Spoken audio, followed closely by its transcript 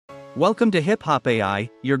Welcome to Hip Hop AI,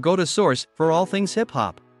 your go-to source for all things hip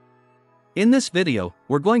hop. In this video,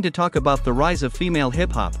 we're going to talk about the rise of female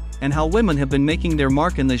hip hop and how women have been making their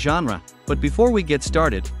mark in the genre. But before we get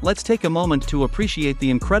started, let's take a moment to appreciate the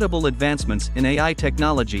incredible advancements in AI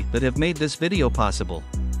technology that have made this video possible.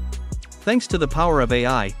 Thanks to the power of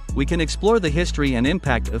AI, we can explore the history and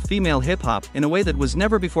impact of female hip hop in a way that was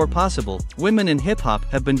never before possible. Women in hip hop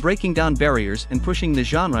have been breaking down barriers and pushing the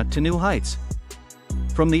genre to new heights.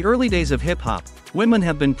 From the early days of hip-hop, women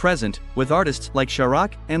have been present, with artists like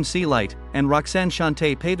Sharrock, MC Lyte, and Roxanne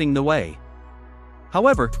Shante paving the way.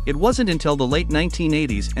 However, it wasn't until the late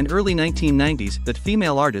 1980s and early 1990s that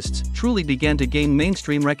female artists truly began to gain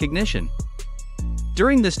mainstream recognition.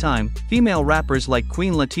 During this time, female rappers like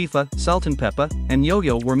Queen Latifah, Salt-N-Pepa, and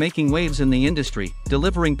Yo-Yo were making waves in the industry,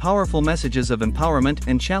 delivering powerful messages of empowerment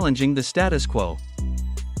and challenging the status quo.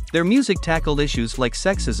 Their music tackled issues like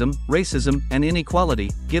sexism, racism, and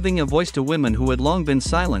inequality, giving a voice to women who had long been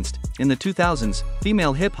silenced. In the 2000s,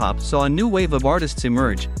 female hip-hop saw a new wave of artists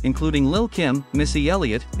emerge, including Lil Kim, Missy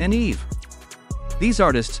Elliott, and Eve. These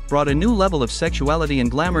artists brought a new level of sexuality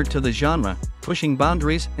and glamour to the genre, pushing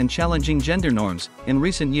boundaries and challenging gender norms. In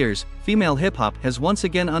recent years, female hip-hop has once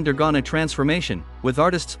again undergone a transformation, with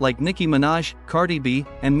artists like Nicki Minaj, Cardi B,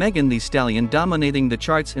 and Megan Thee Stallion dominating the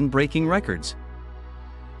charts and breaking records.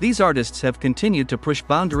 These artists have continued to push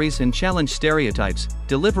boundaries and challenge stereotypes,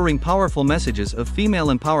 delivering powerful messages of female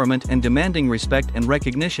empowerment and demanding respect and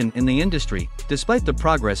recognition in the industry. Despite the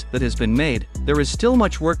progress that has been made, there is still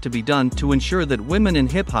much work to be done to ensure that women in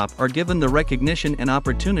hip-hop are given the recognition and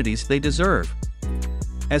opportunities they deserve.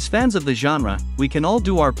 As fans of the genre, we can all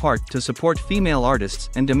do our part to support female artists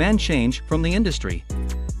and demand change from the industry.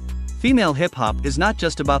 Female hip-hop is not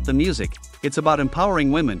just about the music, it's about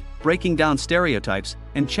empowering women, breaking down stereotypes,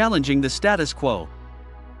 and challenging the status quo.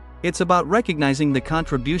 It's about recognizing the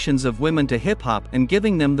contributions of women to hip-hop and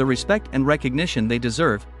giving them the respect and recognition they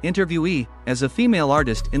deserve. Interviewee: as a female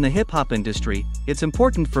artist in the hip-hop industry, it's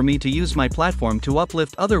important for me to use my platform to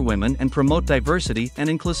uplift other women and promote diversity and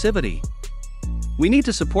inclusivity. We need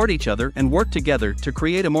to support each other and work together to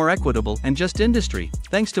create a more equitable and just industry.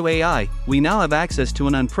 Thanks to AI, we now have access to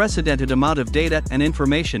an unprecedented amount of data and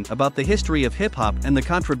information about the history of hip-hop and the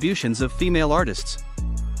contributions of female artists.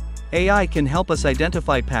 AI can help us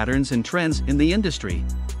identify patterns and trends in the industry,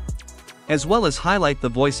 as well as highlight the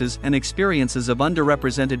voices and experiences of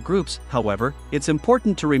underrepresented groups. However, it's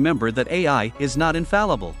important to remember that AI is not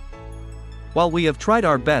infallible. While we have tried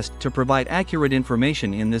our best to provide accurate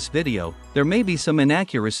information in this video, there may be some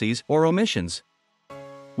inaccuracies or omissions.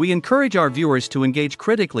 We encourage our viewers to engage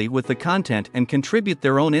critically with the content and contribute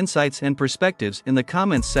their own insights and perspectives in the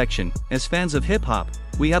comments section. As fans of hip-hop,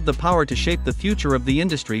 we have the power to shape the future of the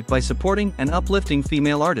industry by supporting and uplifting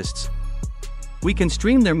female artists. We can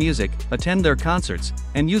stream their music, attend their concerts,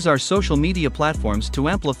 and use our social media platforms to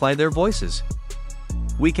amplify their voices.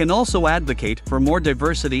 We can also advocate for more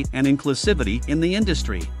diversity and inclusivity in the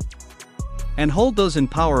industry, and hold those in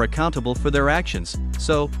power accountable for their actions.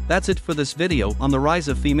 So, that's it for this video on the rise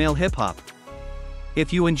of female hip-hop.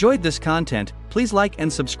 If you enjoyed this content, please like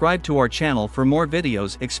and subscribe to our channel for more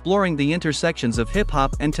videos exploring the intersections of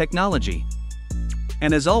hip-hop and technology.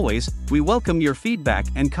 And as always, we welcome your feedback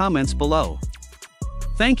and comments below.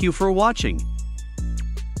 Thank you for watching.